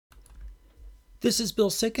This is Bill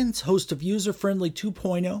Sickens, host of User Friendly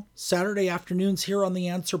 2.0, Saturday afternoons here on The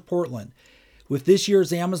Answer Portland. With this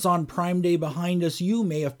year's Amazon Prime Day behind us, you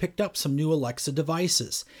may have picked up some new Alexa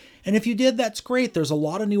devices. And if you did, that's great. There's a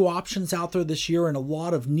lot of new options out there this year and a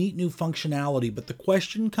lot of neat new functionality. But the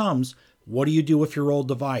question comes, what do you do with your old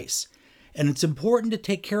device? And it's important to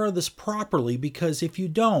take care of this properly because if you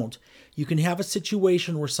don't, you can have a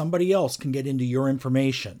situation where somebody else can get into your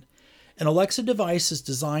information. An Alexa device is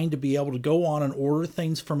designed to be able to go on and order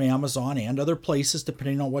things from Amazon and other places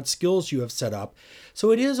depending on what skills you have set up.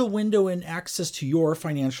 So it is a window in access to your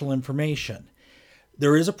financial information.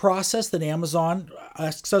 There is a process that Amazon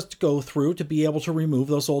asks us to go through to be able to remove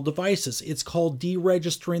those old devices. It's called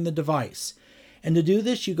deregistering the device. And to do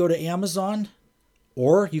this, you go to Amazon,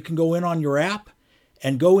 or you can go in on your app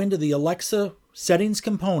and go into the Alexa settings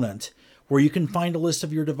component where you can find a list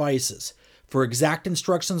of your devices. For exact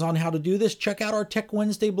instructions on how to do this, check out our Tech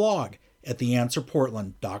Wednesday blog at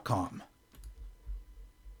theanswerportland.com.